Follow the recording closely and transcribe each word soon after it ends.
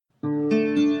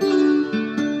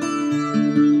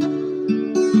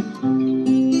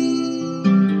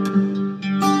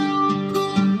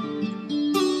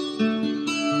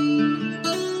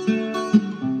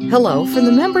Hello from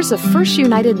the members of First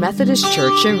United Methodist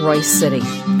Church in Royse City.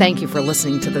 Thank you for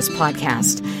listening to this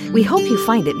podcast. We hope you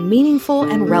find it meaningful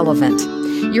and relevant.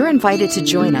 You're invited to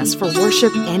join us for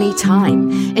worship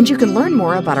anytime, and you can learn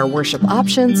more about our worship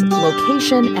options,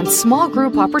 location, and small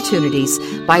group opportunities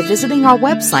by visiting our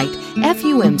website,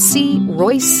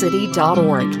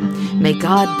 fumcroycecity.org. May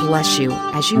God bless you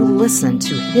as you listen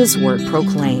to His Word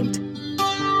proclaimed.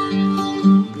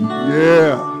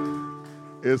 Yeah.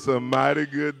 It's a mighty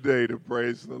good day to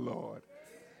praise the Lord.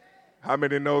 How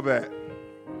many know that?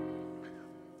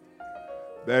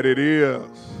 That it is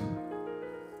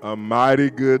a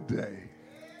mighty good day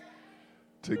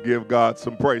to give God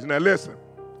some praise. Now listen,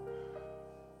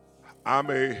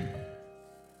 I'm a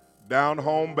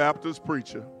down-home Baptist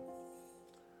preacher.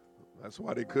 That's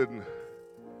why they couldn't.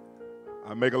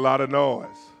 I make a lot of noise.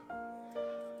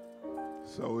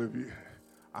 So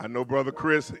I know Brother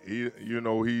Chris,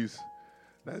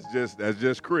 that's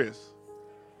just Chris.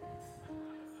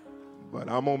 But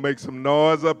I'm going to make some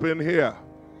noise up in here.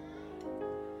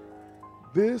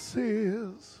 This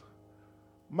is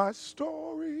my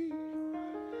story.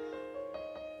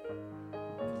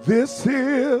 This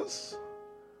is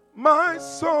my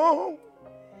song.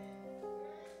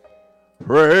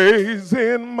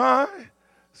 Praising my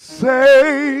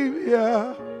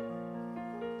Savior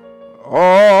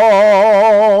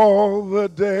all the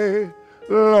day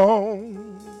long.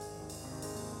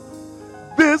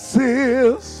 This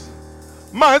is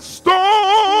my story.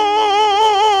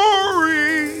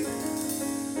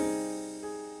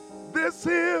 This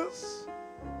is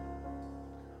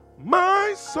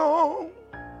my song.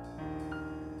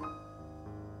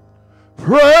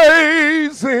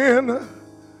 Praising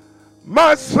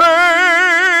my Savior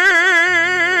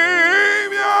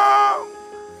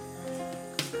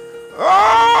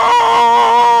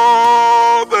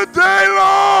all the day long.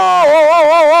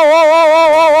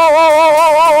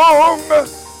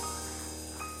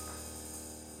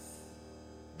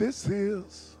 This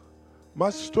is my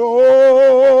story.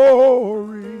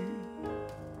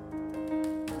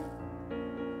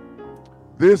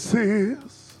 This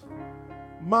is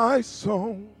my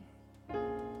song.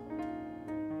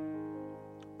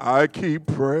 I keep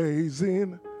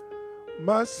praising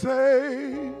my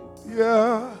Savior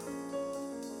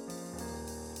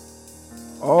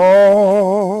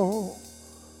all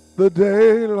the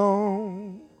day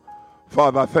long.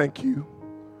 Father, I thank you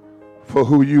for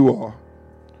who you are.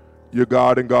 You're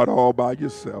God and God all by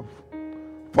yourself.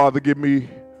 Father, give me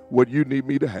what you need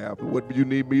me to have, what you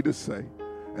need me to say,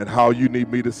 and how you need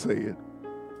me to say it.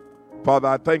 Father,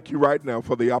 I thank you right now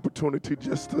for the opportunity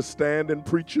just to stand and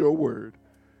preach your word.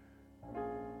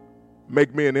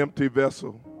 Make me an empty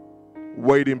vessel,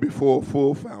 waiting before a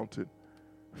full fountain.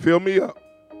 Fill me up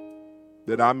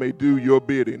that I may do your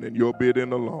bidding and your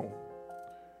bidding alone.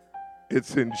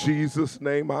 It's in Jesus'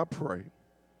 name I pray.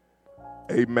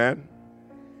 Amen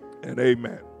and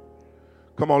amen.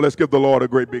 Come on, let's give the Lord a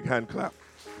great big hand clap.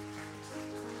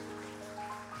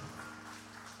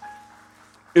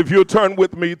 If you'll turn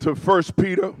with me to 1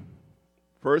 Peter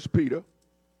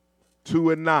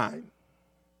 2:9.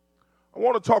 I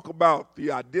want to talk about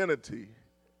the identity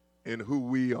in who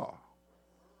we are.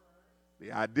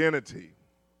 The identity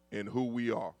in who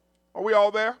we are. Are we all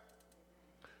there?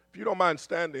 If you don't mind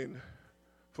standing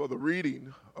for the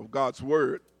reading of God's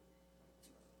word.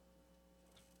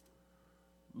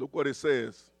 Look what it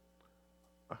says.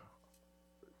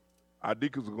 Our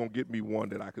deacons are going to get me one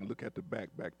that I can look at the back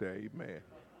there. Amen.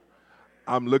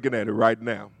 I'm looking at it right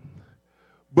now.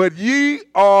 But ye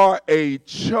are a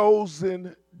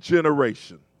chosen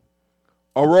generation,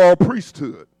 a royal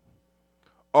priesthood,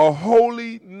 a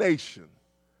holy nation,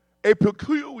 a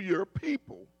peculiar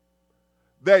people,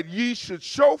 that ye should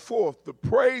show forth the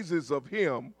praises of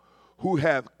him who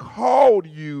hath called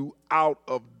you out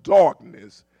of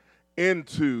darkness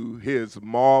into his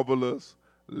marvelous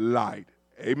light.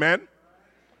 Amen?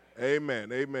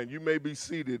 Amen. Amen. You may be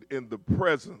seated in the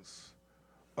presence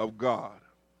of God.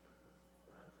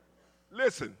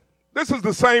 Listen, this is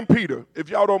the same Peter. If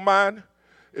y'all don't mind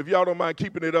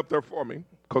keeping it up there for me,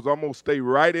 because I'm going to stay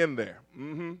right in there.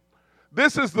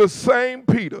 This is the same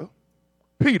Peter,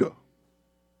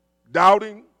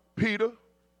 doubting Peter,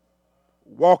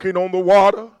 walking on the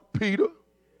water, Peter,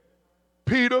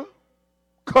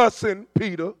 cussing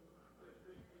Peter.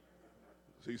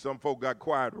 See, some folk got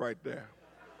quiet right there.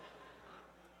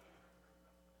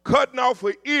 Cutting off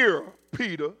an ear,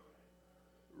 Peter,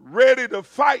 ready to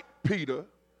fight Peter.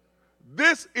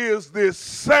 This is this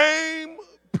same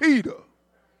Peter.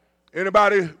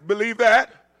 Anybody believe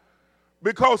that?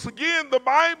 Because again, the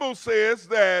Bible says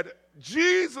that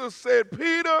Jesus said,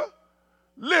 Peter,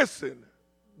 listen,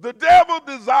 the devil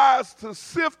desires to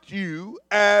sift you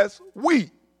as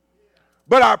wheat,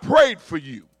 but I prayed for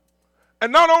you.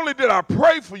 And not only did I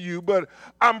pray for you, but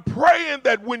I'm praying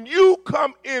that when you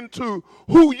come into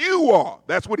who you are,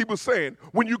 that's what he was saying,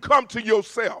 when you come to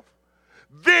yourself,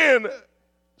 then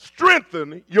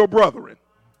strengthen your brethren.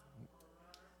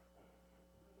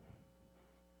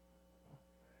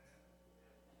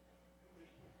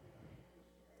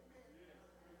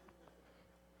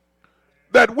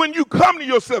 That when you come to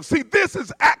yourself, see, this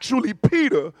is actually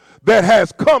Peter that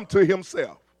has come to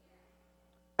himself.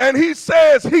 And he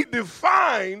says he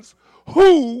defines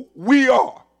who we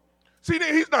are. See,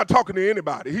 he's not talking to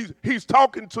anybody. He's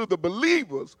talking to the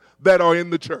believers that are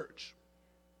in the church.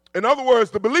 In other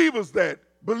words, the believers that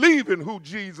believe in who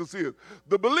Jesus is.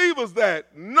 The believers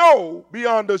that know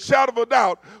beyond a shadow of a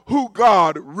doubt who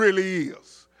God really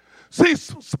is. See,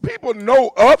 people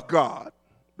know of God.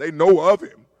 They know of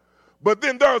him. But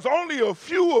then there's only a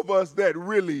few of us that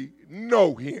really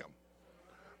know him.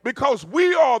 Because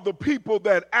we are the people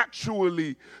that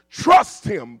actually trust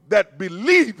him, that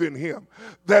believe in him,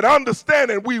 that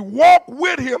understand, and we walk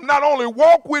with him. Not only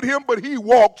walk with him, but he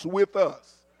walks with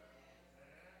us.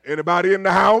 Anybody in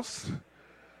the house?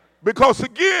 Because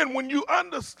again, when you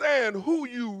understand who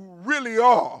you really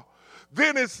are,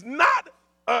 then it's not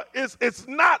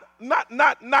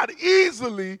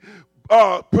easily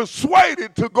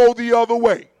persuaded to go the other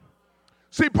way.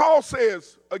 See, Paul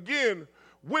says again,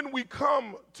 when we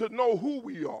come to know who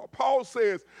we are, Paul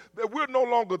says that we're no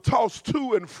longer tossed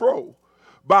to and fro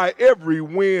by every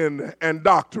wind and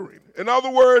doctrine. In other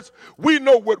words, we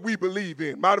know what we believe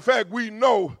in. Matter of fact, we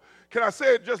know, can I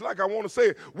say it just like I want to say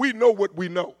it? We know what we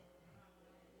know.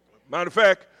 Matter of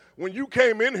fact, when you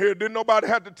came in here, didn't nobody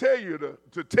have to tell you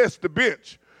to test the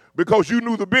bench because you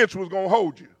knew the bench was going to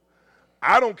hold you.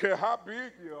 I don't care how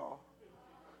big you are.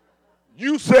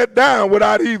 You sat down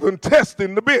without even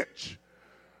testing the bench,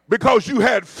 because you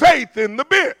had faith in the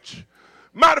bench.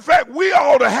 Matter of fact, we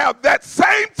ought to have that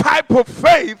same type of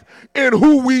faith in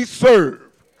who we serve.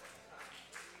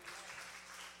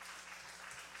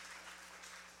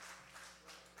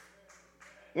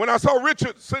 When I saw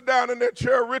Richard sit down in that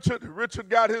chair, Richard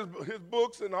got his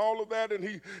books and all of that,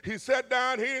 and he sat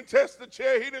down. He didn't test the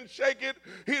chair. He didn't shake it.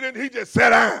 He just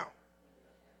sat down.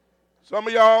 Some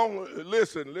of y'all,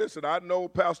 listen, I know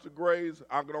Pastor Graves.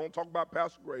 I don't talk about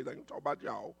Pastor Graves. I ain't going to talk about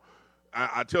y'all.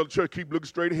 I tell the church, keep looking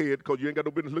straight ahead because you ain't got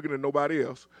no business looking at nobody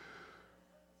else.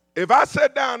 If I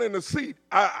sat down in the seat,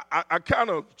 I kind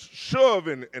of shove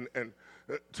and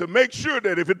to make sure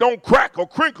that if it don't crack or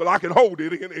crinkle, I can hold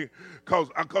it because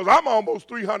I'm almost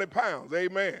 300 pounds,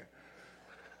 amen.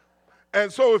 And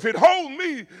so if it holds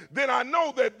me, then I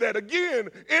know that again,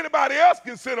 anybody else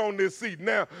can sit on this seat.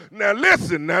 Now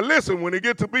listen, when it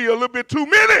gets to be a little bit too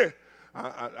many,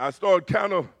 I start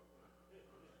kind of.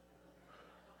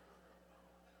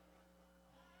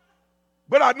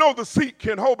 But I know the seat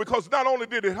can hold, because not only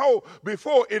did it hold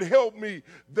before, it held me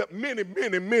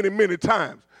many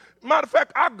times. Matter of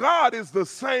fact, our God is the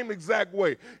same exact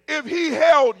way. If he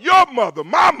held your mother,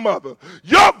 my mother,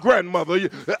 your grandmother,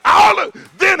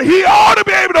 then he ought to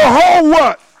be able to hold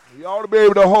what? He ought to be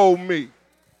able to hold me.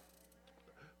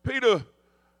 Peter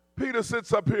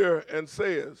sits up here and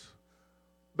says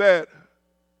that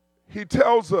he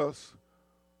tells us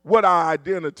what our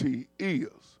identity is.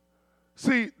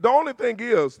 See, the only thing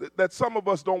is that some of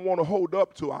us don't want to hold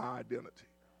up to our identity.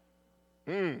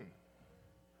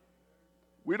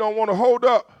 We don't want to hold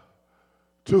up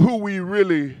to who we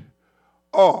really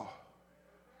are.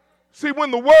 See,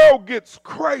 when the world gets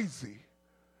crazy,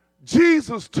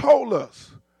 Jesus told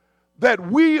us that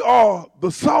we are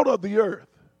the salt of the earth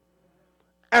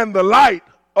and the light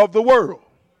of the world.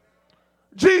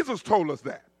 Jesus told us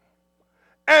that.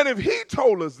 And if he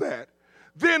told us that,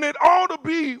 then it ought to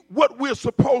be what we're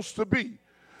supposed to be.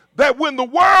 That when the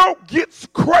world gets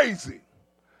crazy,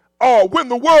 or when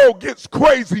the world gets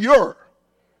crazier,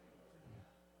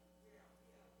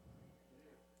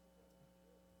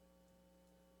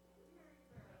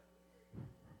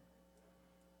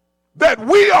 that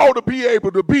we ought to be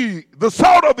able to be the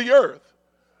salt of the earth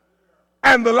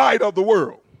and the light of the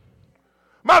world.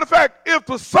 Matter of fact, if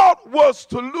the salt was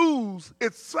to lose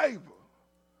its savor,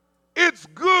 it's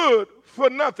good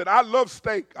for nothing. I love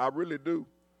steak, I really do.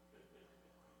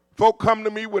 Folk come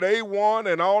to me with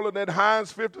A1 and all of that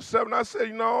Heinz 57. I say,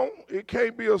 no, it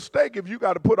can't be a steak if you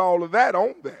got to put all of that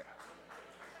on there.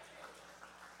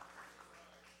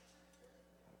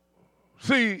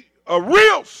 See, a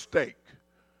real steak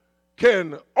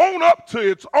can own up to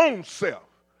its own self.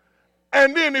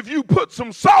 And then if you put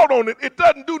some salt on it, it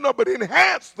doesn't do nothing but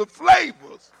enhance the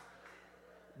flavors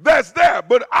that's there.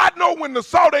 But I know when the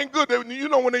salt ain't good. You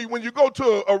know when you go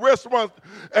to a restaurant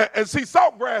and see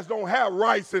Saltgrass don't have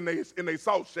rice in they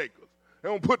salt shakers. They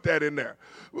don't put that in there.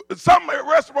 Some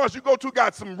restaurants you go to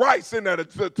got some rice in there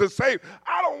to save.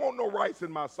 I don't want no rice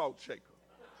in my salt shaker.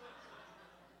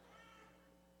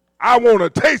 I want to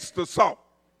taste the salt.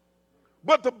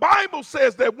 But the Bible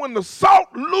says that when the salt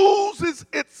loses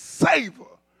its savor,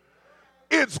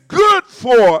 it's good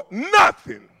for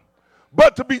nothing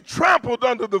but to be trampled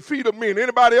under the feet of men.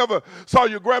 Anybody ever saw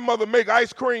your grandmother make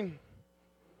ice cream?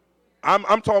 I'm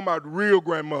talking about real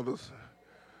grandmothers.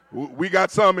 We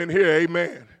got some in here,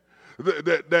 amen,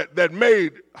 that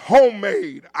made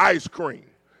homemade ice cream.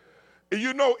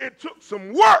 You know, it took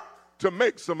some work to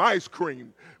make some ice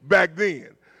cream back then.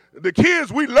 The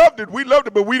kids, we loved it,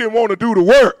 but we didn't want to do the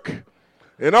work.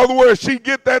 In other words, she'd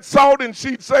get that salt and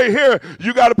she'd say, here,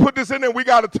 you got to put this in there. We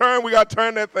got to turn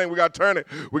that thing. We got to turn it.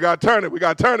 We got to turn it. We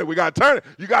got to turn it. We got to turn it.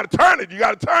 You got to turn it. You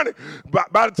got to turn it.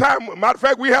 By the time, matter of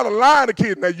fact, we had a line of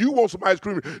kids. Now, you want some ice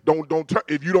cream. Don't turn.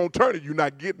 If you don't turn it, you're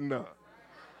not getting none.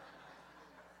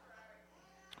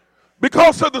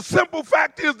 Because of the simple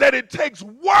fact is that it takes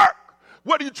work.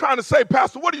 What are you trying to say,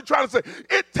 Pastor? What are you trying to say?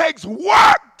 It takes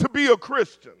work to be a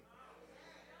Christian.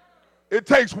 It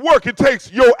takes work. It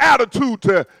takes your attitude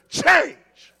to change.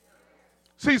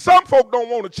 See, some folk don't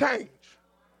want to change.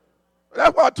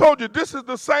 That's why I told you this is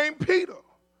the same Peter.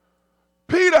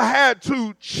 Peter had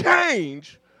to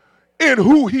change in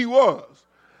who he was.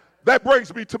 That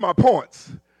brings me to my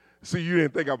points. See, you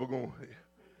didn't think I was going here.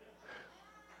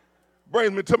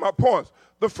 Brings me to my points.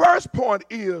 The first point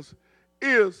is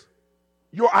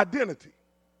your identity.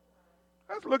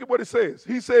 Let's look at what it says.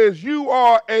 He says, you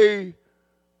are a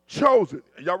chosen.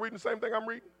 Y'all reading the same thing I'm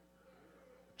reading?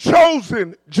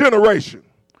 Chosen generation.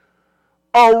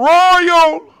 A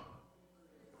royal,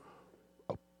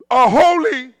 a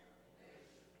holy,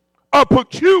 a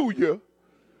peculiar.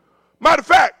 Matter of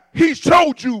fact, he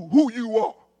showed you who you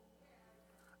are.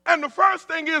 And the first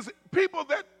thing is, people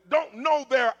that don't know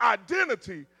their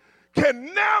identity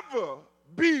can never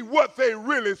be what they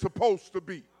really supposed to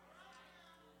be.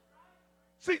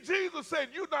 See, Jesus said,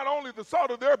 you're not only the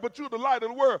salt of the earth, but you're the light of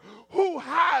the world. Who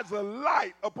hides a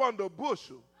light upon the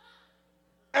bushel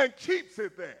and keeps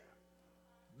it there?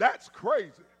 That's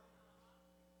crazy.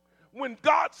 When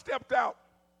God stepped out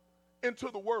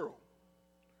into the world,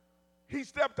 he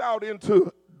stepped out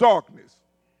into darkness.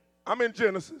 I'm in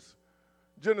Genesis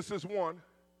 1.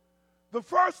 The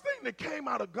first thing that came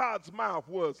out of God's mouth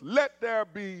was, let there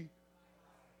be.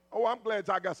 Oh, I'm glad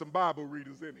I got some Bible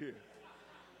readers in here.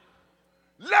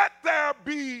 Let there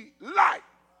be light.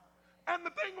 And the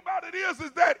thing about it is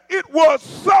that it was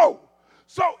so.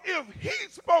 So if he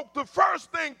spoke the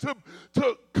first thing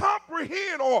to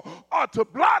comprehend or to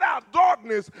blot out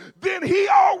darkness, then he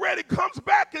already comes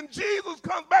back and Jesus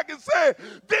comes back and says,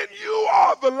 then you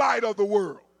are the light of the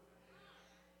world.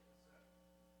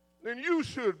 Then you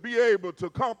should be able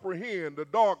to comprehend the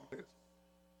darkness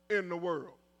in the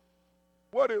world.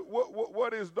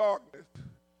 What is darkness?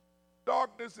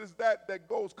 Darkness is that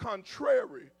goes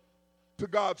contrary to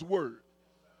God's word.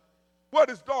 What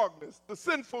is darkness? The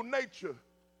sinful nature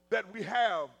that we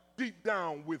have deep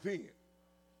down within.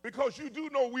 Because you do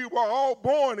know we were all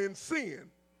born in sin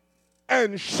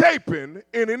and shapen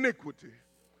in iniquity.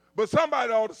 But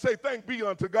somebody ought to say, thank be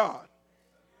unto God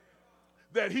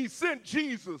that he sent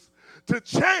Jesus to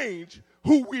change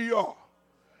who we are.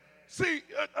 See,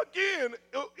 again,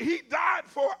 he died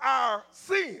for our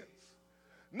sins.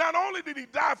 Not only did he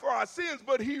die for our sins,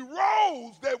 but he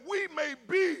rose that we may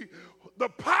be the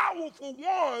powerful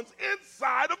ones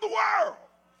inside of the world.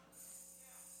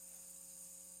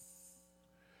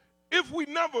 If we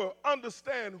never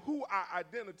understand who our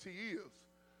identity is,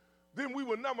 then we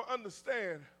will never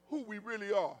understand who we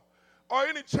really are. Are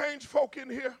any changed folk in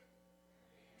here?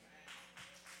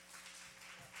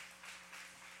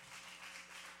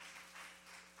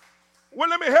 Well,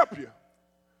 let me help you.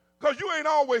 Because you ain't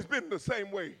always been the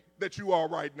same way that you are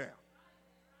right now.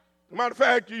 Matter of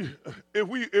fact,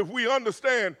 if we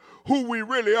understand who we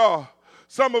really are,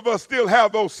 some of us still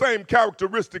have those same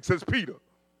characteristics as Peter.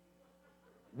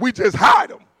 We just hide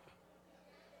them.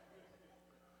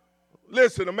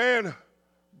 Listen, a man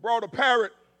brought a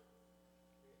parrot,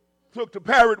 took the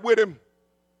parrot with him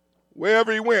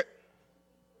wherever he went.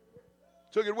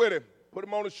 Took it with him, put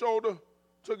him on his shoulder,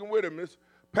 took him with him. This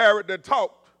parrot that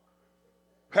talked,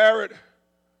 parrot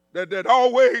that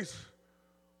always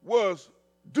was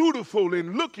dutiful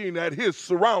in looking at his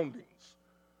surroundings.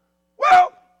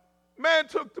 Well, man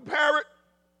took the parrot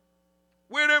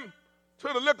with him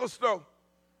to the liquor store.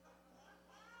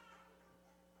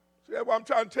 See, that's what I'm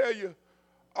trying to tell you.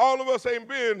 all of us ain't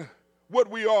been what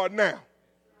we are now.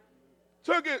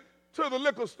 Took it to the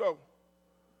liquor store.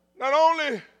 Not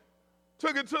only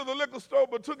took it to the liquor store,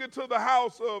 but took it to the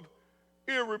house of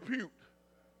ill repute.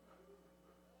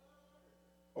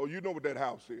 Oh, you know what that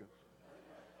house is.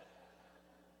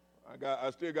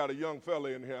 I still got a young fella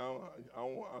in here.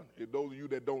 Those of you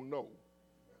that don't know,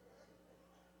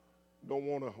 don't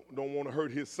want to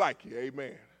hurt his psyche.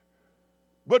 Amen.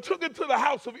 But took him to the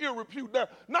house of ill repute. Now,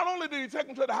 not only did he take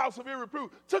him to the house of ill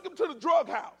repute, took him to the drug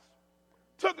house.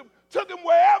 Took him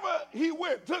wherever he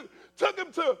went. Took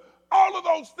him to all of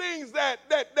those things that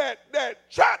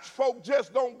church folk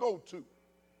just don't go to.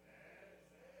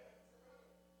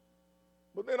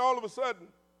 But then all of a sudden,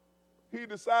 he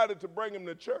decided to bring him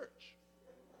to church.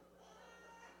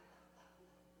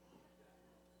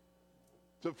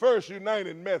 To First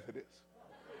United Methodist.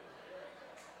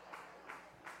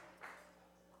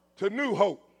 To New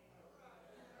Hope.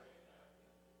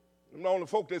 I'm the only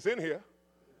folk that's in here.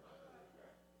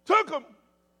 Took him,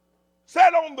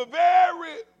 sat on the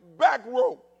very back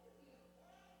row.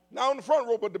 Not on the front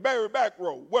row, but the very back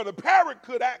row, where the parrot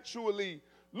could actually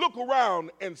look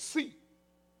around and see.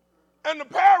 And the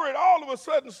parrot all of a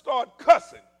sudden started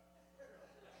cussing.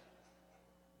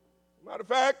 Matter of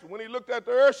fact, when he looked at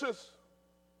the ushers,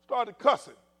 started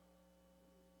cussing.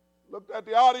 Looked at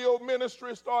the audio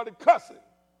ministry, started cussing.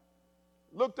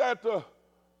 Looked at the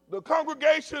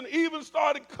congregation, even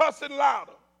started cussing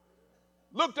louder.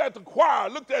 Looked at the choir,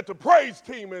 looked at the praise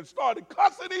team, and started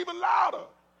cussing even louder.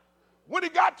 When he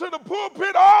got to the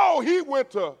pulpit, he went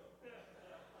to.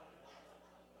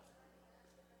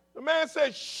 The man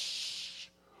said, shh,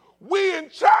 we in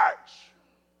church.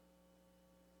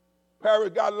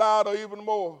 Parrot got louder even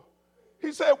more.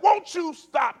 He said, won't you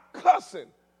stop cussing?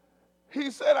 He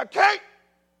said, I can't.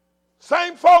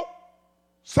 Same folk,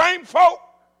 same folk,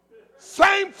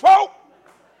 same folk,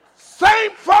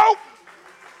 same folk.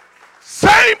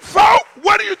 Same folk.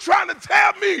 What are you trying to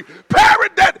tell me,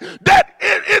 parrot, that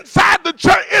inside the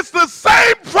church, it's the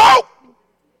same folk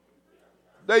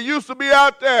that used to be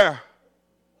out there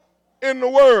in the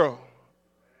world.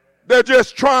 They're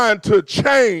just trying to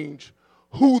change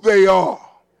who they are.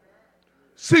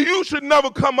 See, you should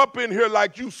never come up in here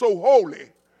like you so holy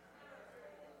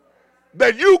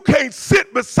that you can't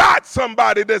sit beside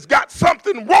somebody that's got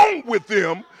something wrong with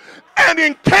them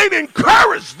and can't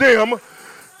encourage them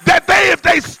that if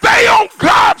they stay on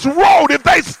God's road, if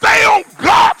they stay on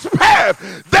God's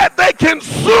path, that they can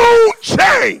soon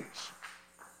change.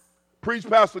 Preach,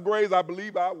 Pastor Graves, I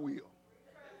believe I will.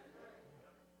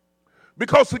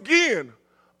 Because again,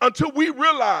 until we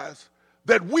realize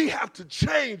that we have to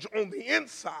change on the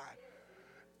inside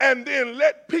and then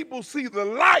let people see the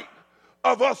light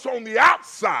of us on the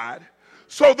outside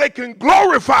so they can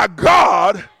glorify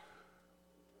God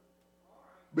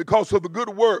because of the good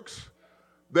works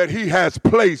that he has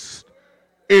placed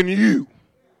in you.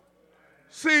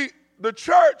 See, the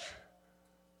church,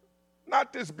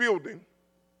 not this building,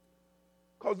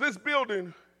 because this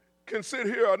building can sit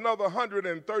here another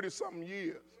 130-something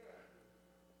years.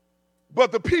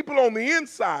 But the people on the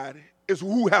inside is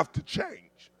who have to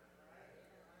change.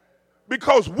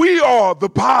 Because we are the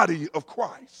body of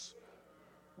Christ.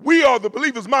 We are the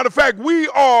believers. Matter of fact, we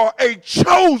are a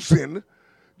chosen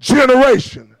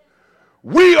generation.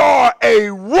 We are a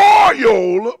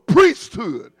royal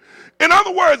priesthood. In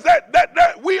other words,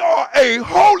 that we are a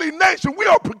holy nation. We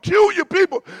are peculiar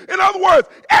people. In other words,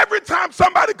 every time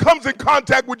somebody comes in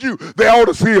contact with you, they ought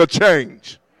to see a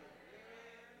change.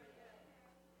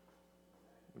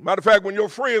 Matter of fact, when your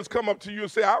friends come up to you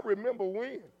and say, I remember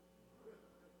when.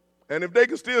 And if they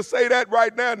can still say that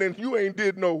right now, then you ain't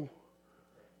did no.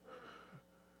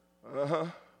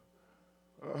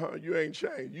 You ain't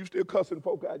changed. You still cussing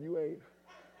folk out. You ain't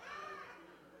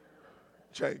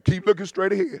changed. Keep looking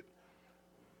straight ahead.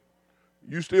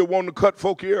 You still want to cut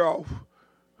folk ear off.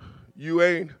 You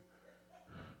ain't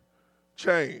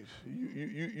changed.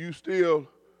 You still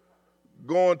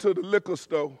going to the liquor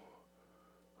store.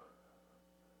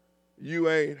 You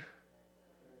ain't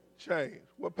changed.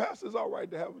 Well, Pastor, it's all right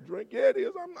to have a drink. Yeah, it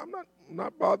is. I'm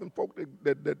not bothering folk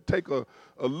that take a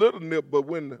little nip, but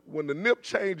when the nip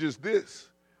changes this,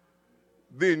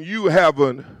 then you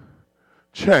haven't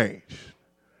changed.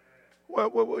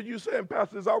 Well, you saying,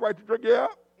 Pastor, it's all right to drink? Yeah.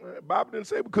 The Bible didn't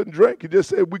say we couldn't drink. It just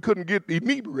said we couldn't get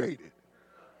inebriated.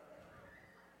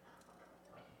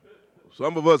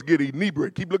 Some of us get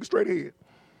inebriated. Keep looking straight ahead.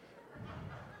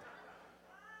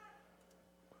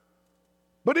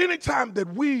 But anytime that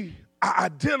our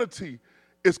identity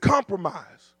is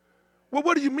compromised. Well,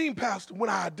 what do you mean, Pastor,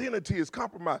 when our identity is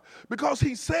compromised? Because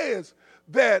he says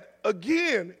that,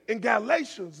 again, in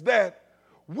Galatians, that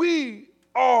we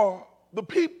are the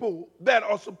people that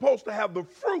are supposed to have the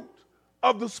fruit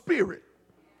of the Spirit.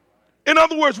 In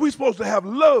other words, we're supposed to have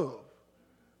love,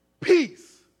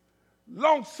 peace,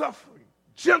 long-suffering,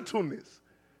 gentleness,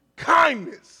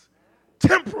 kindness,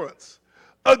 temperance.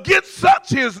 Against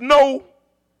such is no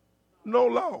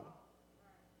law.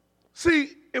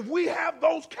 See, if we have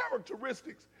those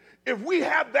characteristics, if we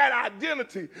have that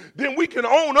identity, then we can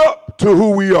own up to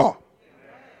who we are.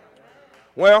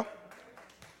 Well,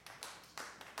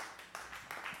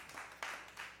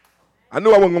 I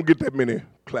knew I wasn't going to get that many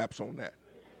claps on that.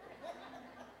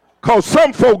 Because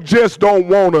some folk just don't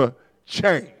want to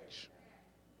change.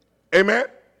 Amen?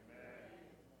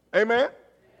 Amen?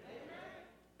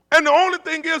 And the only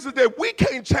thing is that we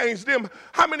can't change them.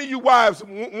 How many of you wives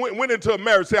went into a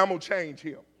marriage and said, I'm going to change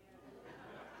him?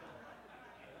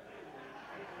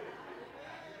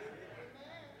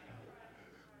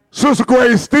 Sister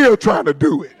Grace still trying to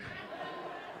do it.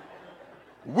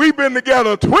 We've been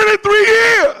together 23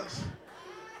 years,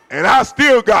 and I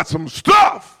still got some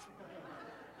stuff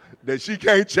that she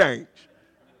can't change.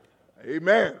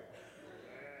 Amen.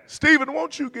 Stephen,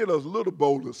 won't you get us a little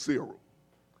bowl of cereal?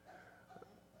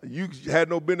 You had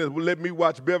no business letting me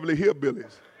watch Beverly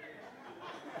Hillbillies.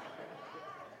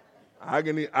 I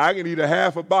can eat a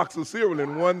half a box of cereal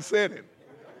in one setting.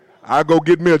 I'll go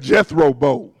get me a Jethro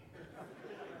bowl.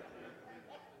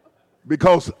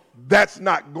 Because that's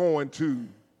not going to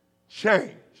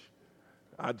change.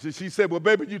 She said, well,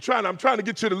 baby, I'm trying to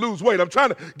get you to lose weight. I'm trying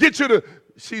to get you to,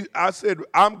 I said,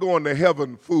 I'm going to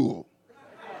heaven full.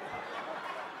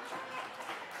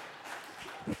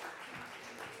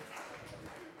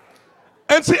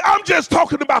 And see, I'm just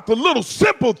talking about the little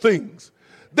simple things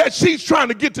that she's trying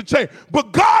to get to change.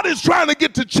 But God is trying to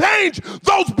get to change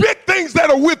those big things that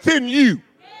are within you.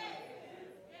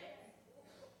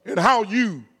 And how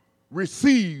you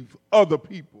receive other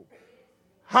people.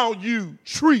 How you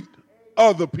treat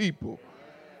other people.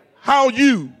 How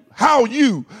you.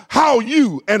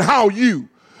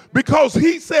 Because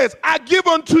he says, I give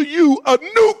unto you a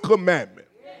new commandment,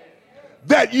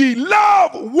 that ye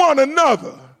love one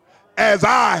another as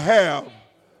I have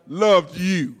loved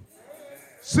you.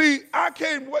 See, I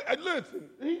can't wait. Listen,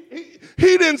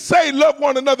 he didn't say love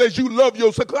one another as you love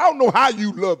yourself, because I don't know how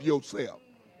you love yourself.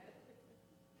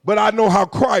 But I know how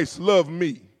Christ loved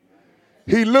me.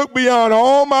 He looked beyond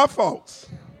all my faults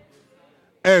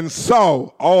and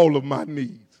saw all of my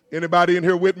needs. Anybody in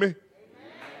here with me?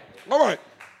 All right.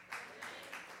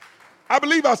 I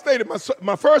believe I stated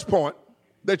my first point,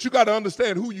 that you got to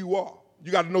understand who you are.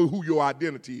 You got to know who your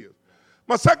identity is.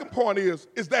 My second point is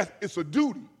that it's a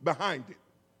duty behind it.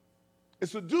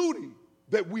 It's a duty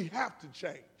that we have to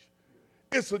change.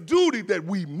 It's a duty that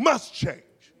we must change.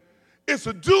 It's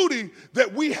a duty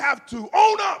that we have to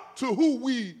own up to who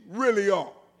we really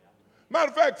are.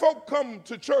 Matter of fact, folk come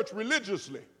to church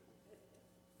religiously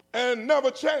and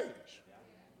never change.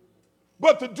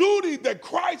 But the duty that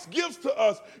Christ gives to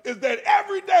us is that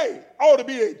every day ought to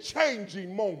be a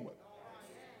changing moment.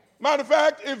 Matter of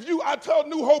fact, I tell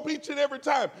New Hope each and every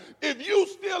time, if you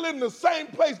still in the same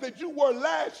place that you were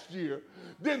last year,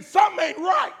 then something ain't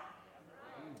right.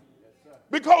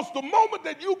 Because the moment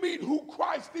that you meet who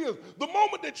Christ is, the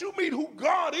moment that you meet who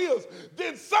God is,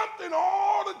 then something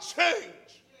ought to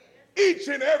change. Each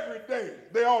and every day,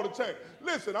 they ought to change.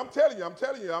 Listen, I'm telling you,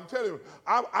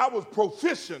 I was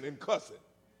proficient in cussing.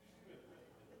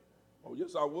 Oh,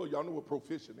 yes, I was. Y'all know what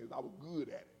proficient is. I was good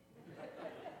at it.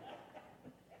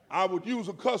 I would use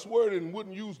a cuss word and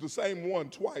wouldn't use the same one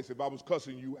twice if I was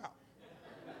cussing you out.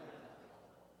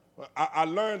 I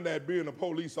learned that being a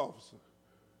police officer.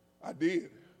 I did.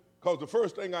 Because the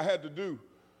first thing I had to do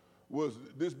was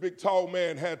this big tall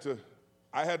man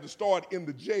I had to start in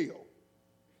the jail.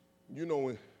 You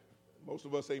know, most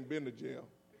of us ain't been to jail.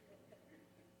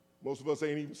 Most of us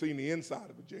ain't even seen the inside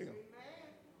of a jail.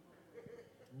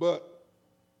 But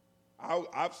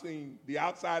I've seen the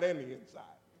outside and the inside.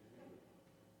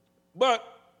 But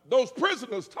those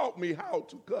prisoners taught me how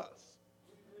to cuss.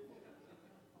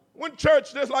 When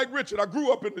church, just like Richard, I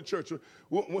grew up in the church.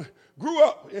 Grew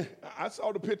up, I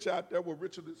saw the picture out there where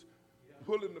Richard is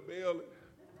pulling the bell.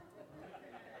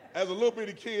 As a little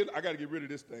bitty kid, I got to get rid of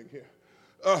this thing here.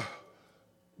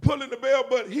 Pulling the bell,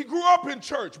 but he grew up in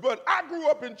church. But I grew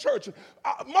up in church.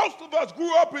 Most of us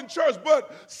grew up in church,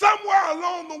 but somewhere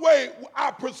along the way,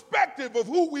 our perspective of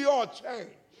who we are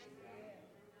changed.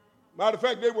 Matter of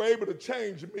fact, they were able to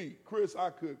change me. Chris, I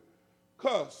could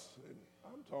cuss. And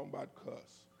I'm talking about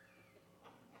cuss.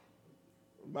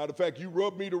 Matter of fact, you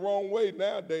rub me the wrong way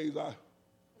nowadays.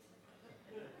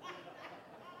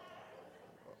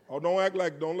 Don't act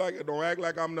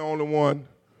like I'm the only one.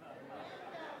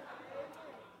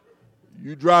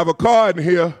 You drive a car in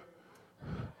here.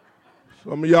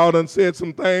 Some of y'all done said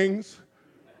some things.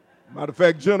 Matter of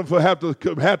fact, Jennifer had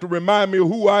to remind me of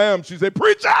who I am. She said,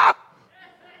 preacher!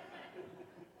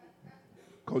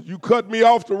 Because you cut me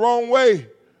off the wrong way.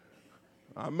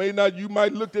 You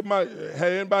might looked at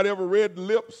had anybody ever read the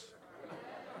lips?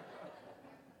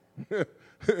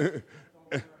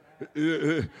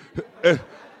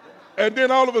 And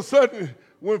then all of a sudden,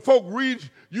 when folk read,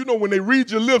 when they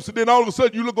read your lips, and then all of a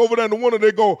sudden you look over there in the window,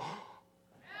 they go,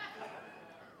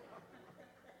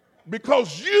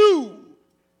 because you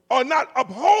are not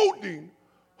upholding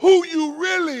who you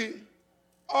really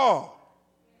are.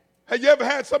 Have you ever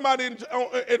had somebody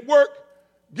at work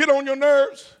get on your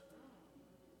nerves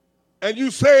and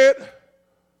you said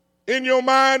in your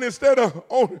mind instead of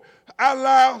out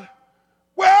loud,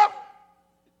 well,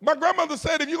 my grandmother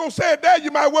said if you're going to say it there,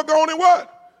 you might well go on and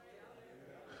what?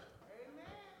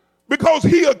 Because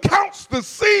he accounts the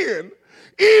sin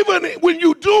even when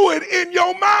you do it in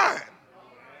your mind.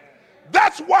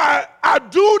 That's why our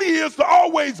duty is to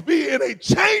always be in a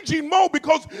changing mode,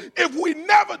 because if we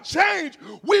never change,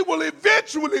 we will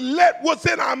eventually let what's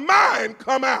in our mind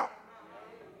come out.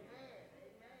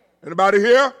 Anybody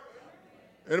here?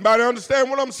 Anybody understand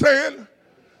what I'm saying?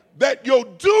 That your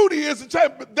duty is to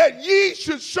change, that ye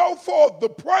should show forth the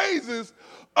praises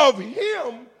of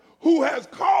him who has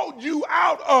called you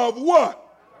out of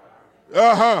what?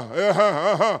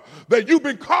 That you've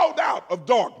been called out of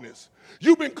darkness.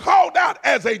 You've been called out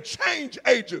as a change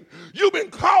agent. You've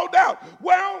been called out.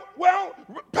 Well,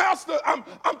 Pastor, I'm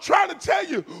trying to tell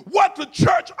you what the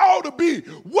church ought to be,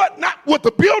 not what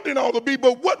the building ought to be,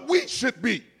 but what we should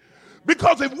be.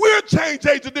 Because if we're change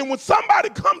agents, then when somebody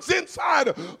comes inside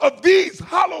of these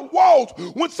hollow walls,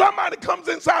 when somebody comes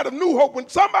inside of New Hope, when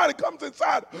somebody comes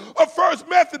inside of First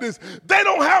Methodist, they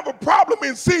don't have a problem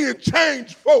in seeing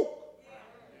changed folk.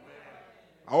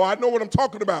 Oh, I know what I'm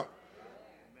talking about.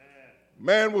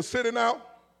 Man was sitting out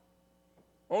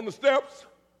on the steps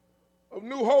of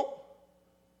New Hope.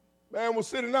 Man was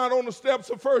sitting out on the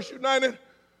steps of First United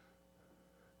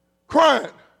crying,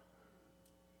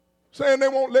 saying they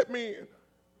won't let me in.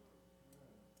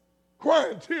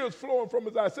 Crying, tears flowing from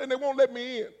his eyes, saying they won't let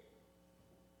me in.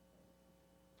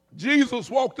 Jesus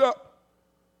walked up.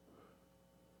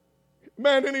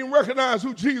 Man didn't even recognize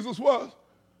who Jesus was.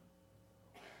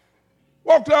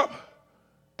 Walked up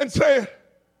and said,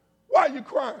 why are you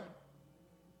crying?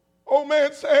 Old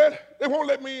man said, they won't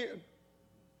let me in.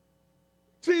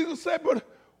 Jesus said, but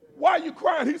why are you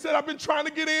crying? He said, I've been trying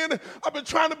to get in. I've been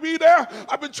trying to be there.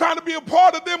 I've been trying to be a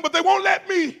part of them, but they won't let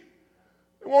me.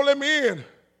 They won't let me in.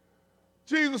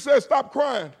 Jesus said, stop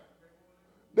crying.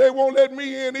 They won't let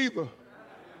me in either.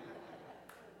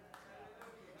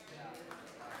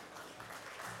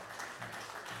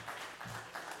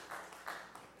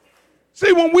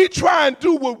 See, when we try and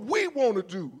do what we want to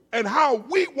do and how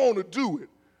we want to do it,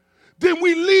 then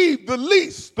we leave the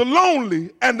least, the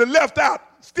lonely, and the left out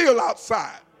still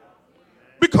outside.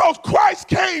 Because Christ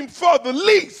came for the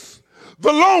least,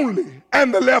 the lonely,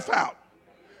 and the left out.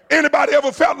 Anybody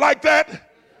ever felt like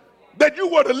that? That you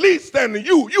were the least and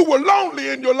you were lonely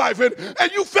in your life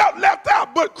and you felt left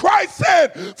out. But Christ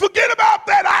said, forget about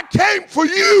that. I came for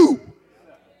you.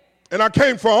 And I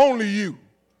came for only you.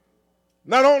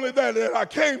 Not only that I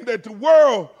came that the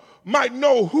world might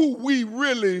know who we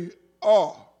really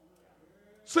are.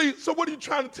 See, so what are you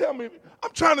trying to tell me? I'm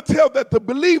trying to tell that the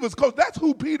believers, because that's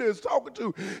who Peter is talking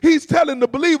to. He's telling the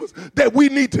believers that we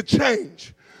need to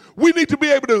change. We need to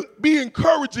be able to be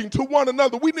encouraging to one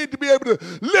another. We need to be able to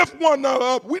lift one another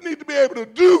up. We need to be able to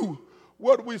do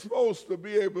what we're supposed to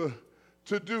be able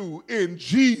to do in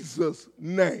Jesus'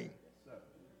 name.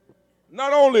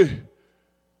 Not only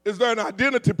is there an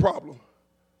identity problem,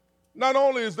 not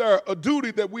only is there a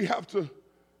duty that we have to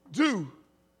do,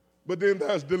 but then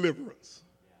there's deliverance.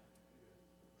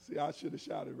 See, I should have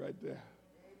shouted right there.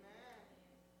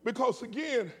 Because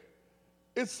again,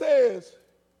 it says,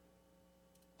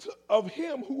 of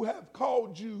him who hath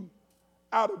called you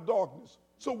out of darkness.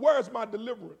 So where's my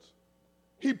deliverance?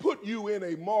 He put you in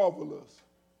a marvelous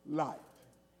light.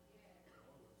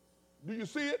 Do you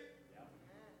see it?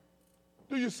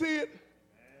 Do you see it?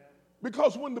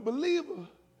 Because when the believer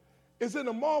is in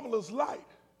a marvelous light,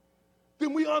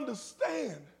 then we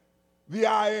understand the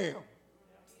I am.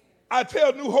 I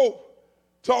tell New Hope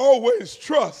to always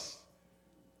trust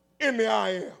in the I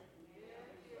am.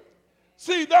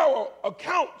 See, there are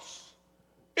accounts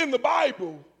in the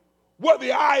Bible where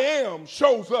the I am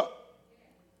shows up.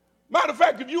 Matter of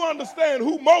fact, if you understand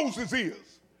who Moses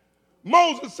is,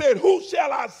 Moses said, who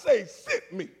shall I say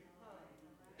sent me?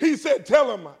 He said,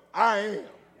 tell him I am.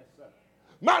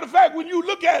 Matter of fact, when you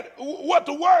look at what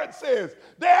the word says,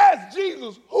 they asked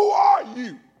Jesus, who are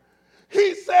you?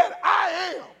 He said,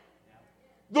 I am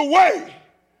the way,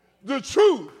 the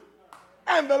truth,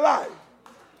 and the life.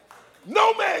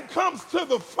 No man comes to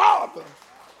the Father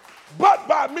but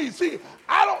by me. See,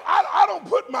 I don't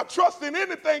put my trust in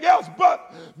anything else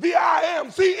but the I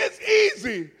am. See, it's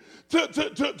easy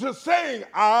to saying,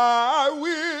 I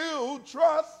will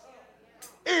trust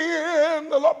in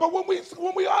the Lord. But when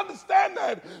we understand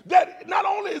that not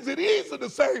only is it easy to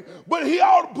say, but he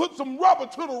ought to put some rubber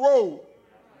to the road.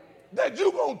 That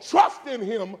you're going to trust in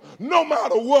him no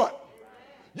matter what.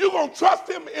 You're going to trust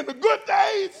him in the good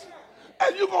days,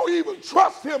 and you're going to even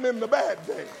trust him in the bad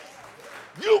days.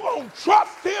 You're going to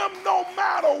trust him no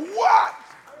matter what.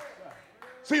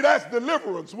 See, that's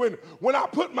deliverance. When I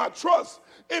put my trust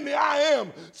in the I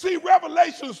am. See,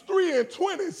 Revelations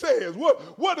 3:20 says,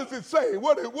 what does it say?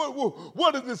 What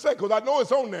does it say? Because I know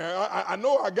it's on there. I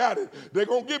know I got it. They're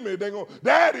going to give me it.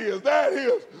 That is.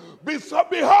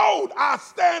 Behold, I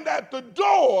stand at the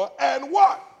door and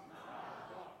what?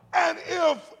 And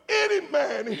if any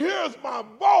man hears my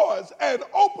voice and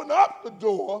open up the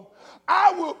door,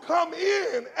 I will come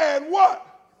in and what?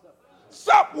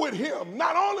 Sup with him.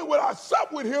 Not only will I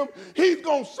sup with him, he's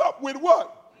going to sup with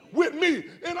what? With me.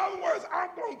 In other words, I'm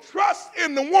going to trust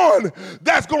in the one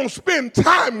that's going to spend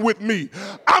time with me.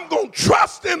 I'm going to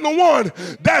trust in the one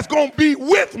that's going to be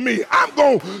with me. I'm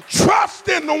going to trust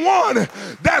in the one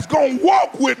that's going to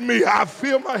walk with me. I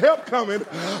feel my help coming.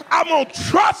 I'm going to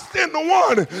trust in the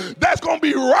one that's going to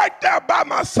be right there by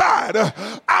my side.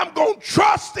 I'm going to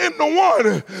trust in the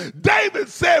one. David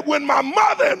said, when my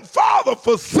mother and father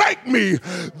forsake me,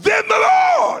 then the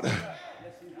Lord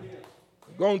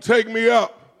going to take me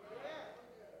up.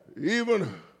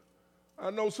 Even,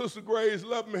 I know Sister Grace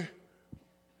loved me.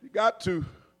 She got to.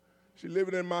 She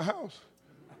living in my house.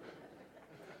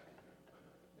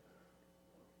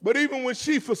 But even when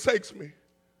she forsakes me,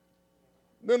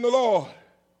 then the Lord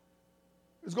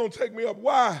is going to take me up.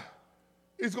 Why?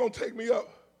 He's going to take me up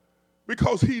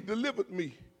because he delivered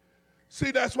me. See,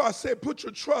 that's why I said put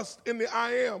your trust in the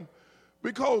I am,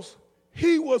 because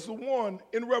he was the one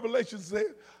in Revelation said,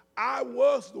 I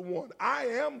was the one, I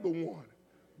am the one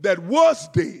that was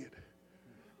dead,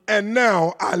 and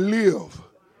now I live.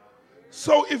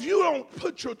 So if you don't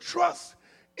put your trust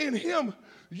in him,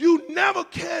 you never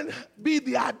can be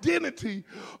the identity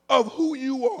of who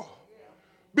you are.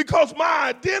 Because my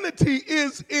identity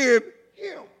is in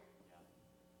him.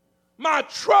 My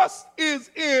trust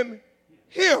is in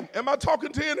him. Am I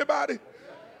talking to anybody?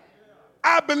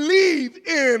 I believe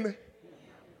in,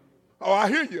 oh, I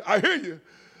hear you.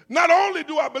 Not only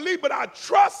do I believe, but I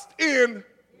trust in,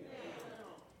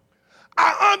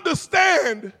 I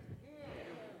understand,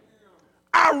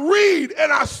 I read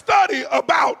and I study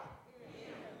about,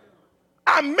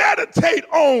 I meditate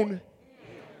on,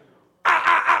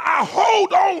 I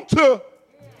hold on to,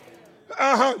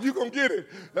 you're going to get it.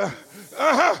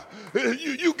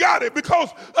 You got it. Because,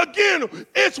 again,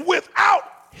 it's without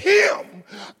him,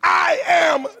 I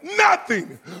am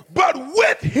nothing. But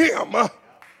with him,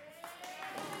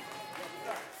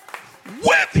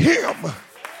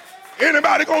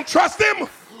 anybody gonna trust him?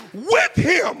 With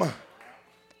him,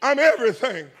 I'm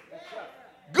everything.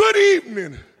 Good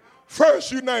evening,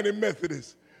 First United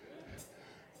Methodist.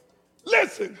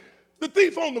 Listen, the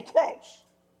thief on the cross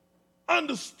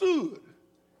understood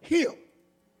him.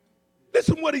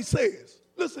 Listen what he says.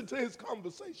 Listen to his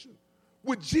conversation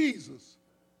with Jesus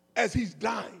as he's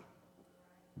dying.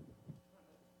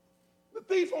 The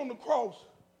thief on the cross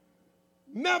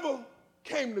never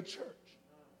came to church.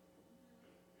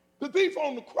 The thief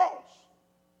on the cross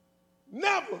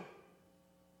never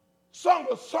sung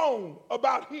a song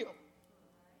about him.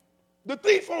 The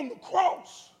thief on the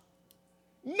cross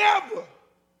never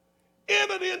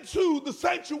entered into the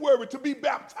sanctuary to be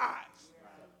baptized.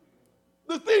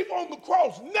 The thief on the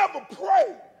cross never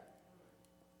prayed.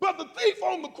 But the thief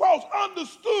on the cross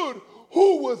understood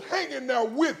who was hanging there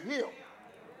with him.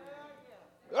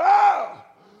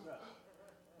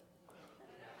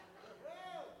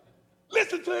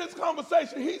 Listen to his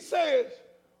conversation. He says,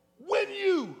 when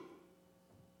you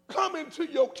come into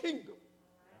your kingdom,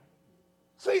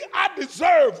 see, I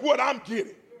deserve what I'm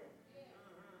getting.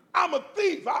 I'm a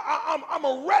thief. I'm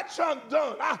a wretch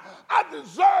undone. I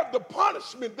deserve the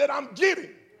punishment that I'm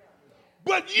getting.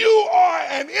 But you are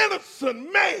an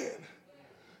innocent man.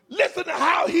 Listen to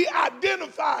how he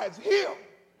identifies him.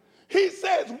 He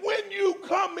says, when you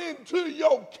come into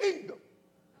your kingdom,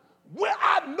 where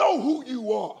I know who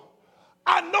you are.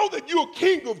 I know that you're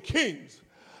King of Kings.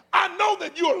 I know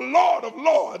that you're Lord of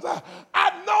Lords.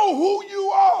 I know who you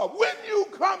are. When you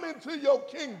come into your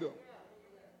kingdom,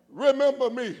 remember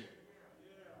me.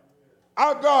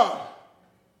 Our God,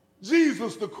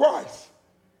 Jesus the Christ,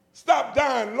 stopped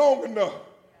dying long enough.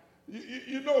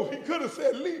 You know, he could have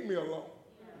said, leave me alone.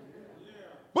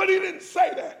 But he didn't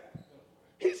say that.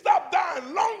 He stopped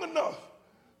dying long enough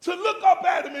to look up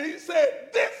at him and he said,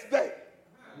 this day,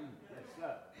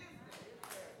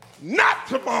 not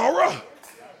tomorrow,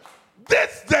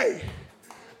 this day,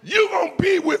 you're going to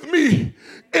be with me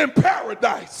in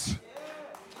paradise.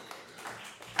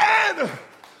 And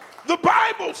the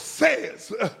Bible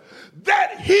says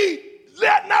that he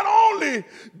not only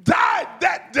died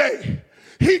that day,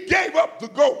 he gave up the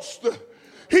ghost.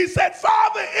 He said,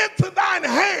 Father, into thine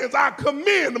hands I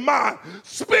commend my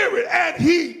spirit. And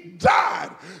he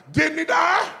died. Didn't he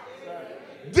die?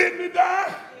 Didn't he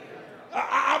die?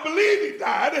 I believe he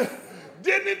died.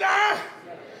 Didn't he die?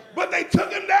 But they took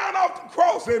him down off the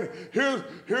cross. And here's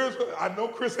I know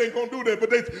Chris ain't going to do that, but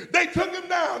they took him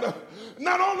down.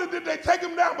 Not only did they take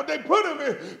him down, but they put him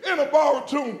in a borrowed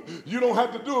tomb. You don't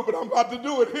have to do it, but I'm about to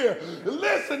do it here.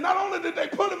 Listen, not only did they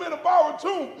put him in a borrowed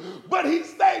tomb, but he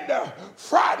stayed there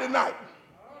Friday night.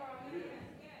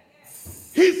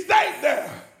 He stayed there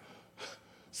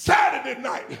Saturday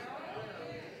night.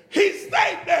 He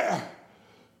stayed there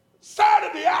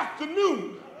Saturday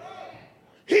afternoon.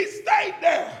 He stayed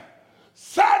there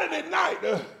Saturday night.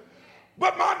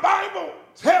 But my Bible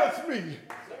tells me,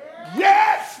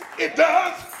 yes, it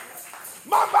does.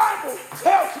 My Bible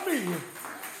tells me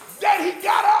that he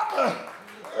got up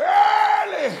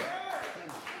early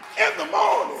in the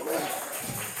morning.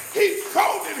 He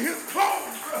folded his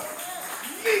clothes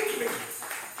neatly.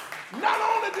 Not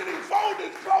only did he fold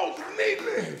his clothes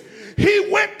neatly, he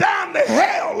went down to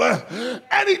hell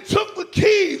and he took the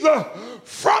keys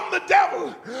from the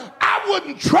devil. I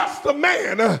wouldn't trust a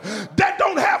man that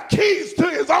don't have keys to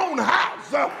his own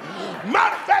house.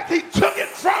 Matter of fact, he took it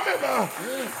from him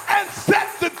and set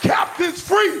the captives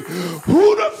free.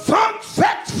 Who the Son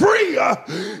sets free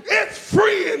is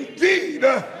free indeed.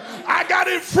 I got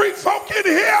any free folk in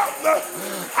here?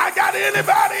 I got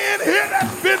anybody in here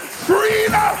that's been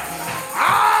freed?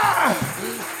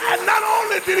 And not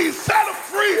only did he set them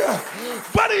free,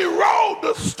 but he rolled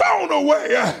the stone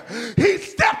away. He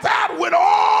stepped out with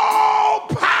all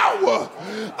power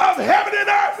of heaven and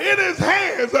earth in his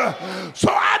hands. So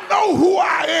I know who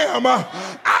I am.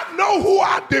 I know who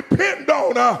I depend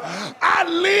on. I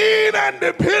lean and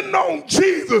depend on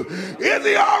Jesus. Is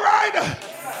he all right?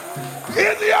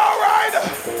 Is he all right?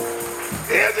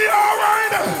 Is he all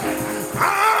right?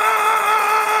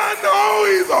 I know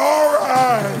he's all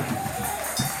right.